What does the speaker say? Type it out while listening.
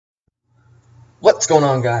What's going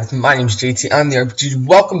on, guys? My name's JT. I'm the RPG.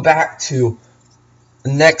 Welcome back to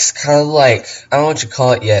the next kind of like, I don't know what you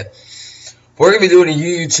call it yet. We're going to be doing a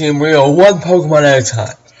UU team. We're going to go one Pokemon at a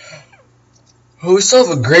time. We still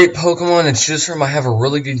have a great Pokemon to choose from. I have a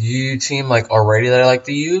really good UU team like already that I like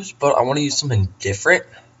to use, but I want to use something different.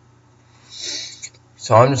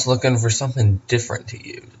 So I'm just looking for something different to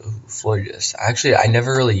use. Ooh, Florges. Actually, I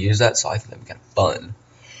never really use that, so I think that'd be kind of fun.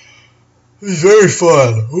 It's very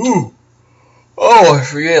fun. Ooh. Oh, I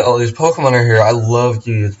forget all these Pokemon are here. I love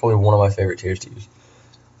UU. It's probably one of my favorite tiers to use.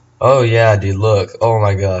 Oh yeah, dude, look. Oh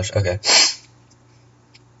my gosh. Okay.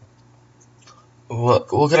 What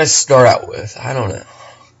can I start out with? I don't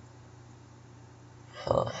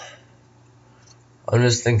know. I'm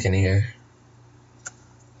just thinking here.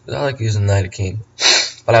 I like using Nidoking,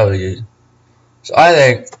 but I would use. So I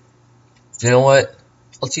think, you know what?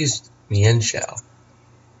 Let's use Mienshao.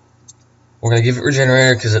 We're gonna give it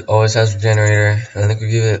Regenerator because it always has Regenerator, and I think we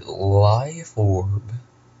give it Life Orb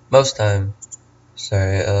most time.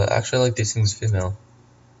 Sorry, actually I like these things female.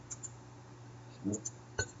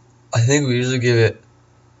 I think we usually give it,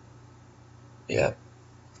 yep,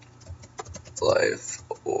 Life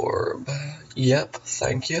Orb. Yep,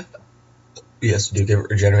 thank you. Yes, we do give it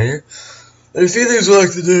Regenerator. And a few things we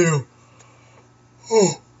like to do.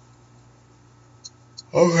 Oh.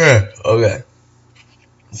 Okay.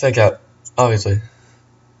 Fake out, obviously.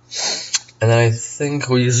 And then I think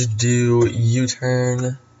we usually do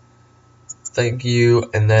U-turn. Thank you,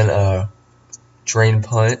 and then Drain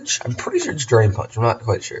Punch. I'm pretty sure it's Drain Punch. I'm not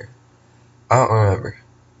quite sure. I don't remember.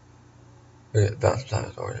 Bounce time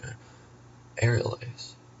is Aerial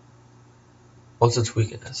Ace. What's its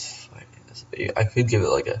weakness? I could give it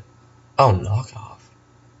like a knockoff.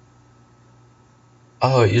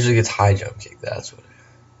 Oh, it usually gets high jump kick. That's what it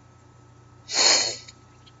is.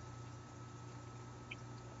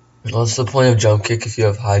 What's the point of jump kick if you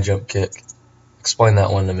have high jump kick? Explain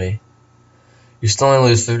that one to me. You still only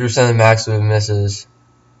lose 50% of the max if it misses.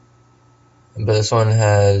 But this one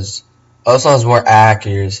has... Oh, this one has more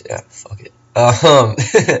accuracy. Yeah, fuck it.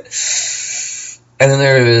 And then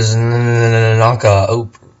there is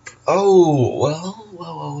knockoff. Oh,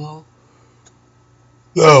 well.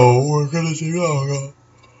 No, we're gonna do knockoff.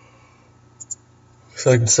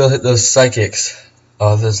 So I can still hit those psychics.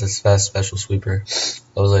 Oh, this is fast special sweeper.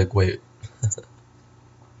 I was like, wait.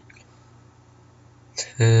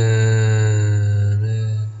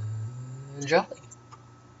 Jolly.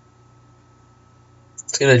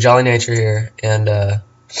 Let's get a Jolly Nature here, and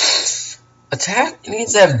attack. It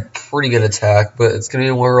needs to have pretty good attack, but it's gonna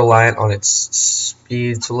be more reliant on its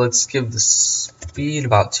speed. So let's give the speed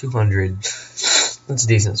about 200. That's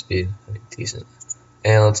decent speed. I think decent.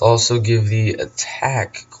 And let's also give the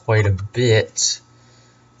attack quite a bit.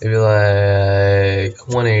 Maybe like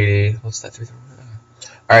 180. What's that?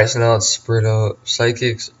 Alright, so now let's spread out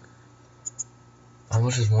psychics. How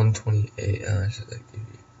much is 128?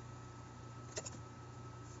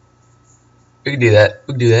 We can do that.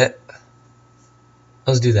 Let's do that.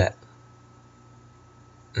 Let's do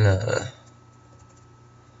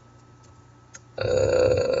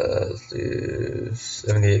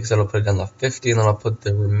 78 because that'll put it down to 50, and then I'll put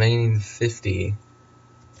the remaining 50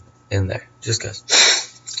 in there. Just cause.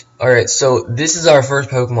 Alright, so this is our first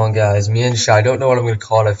Pokemon, guys. Mienshao. I don't know what I'm going to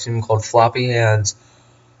call it. I've seen him called Floppy Hands.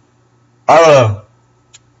 I don't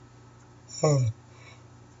know.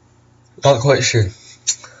 Not quite sure.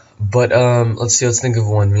 But, let's see. Let's think of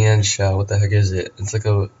one. Mienshao. What the heck is it? It's like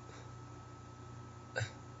a...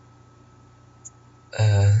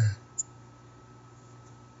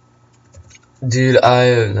 Dude,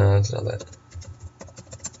 no, it's not that.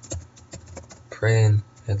 Praying.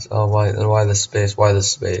 It's why the space? Why the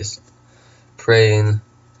space? Praying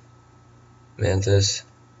Mantis.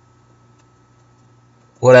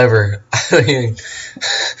 Whatever.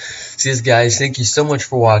 See, guys, thank you so much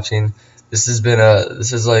for watching. This has been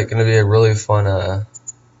this is like gonna be a really fun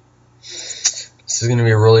this is gonna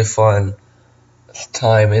be a really fun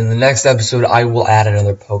time. In the next episode, I will add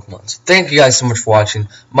another Pokemon. So thank you guys so much for watching.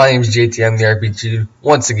 My name is JT. I'm the RPG.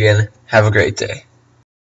 Once again, have a great day.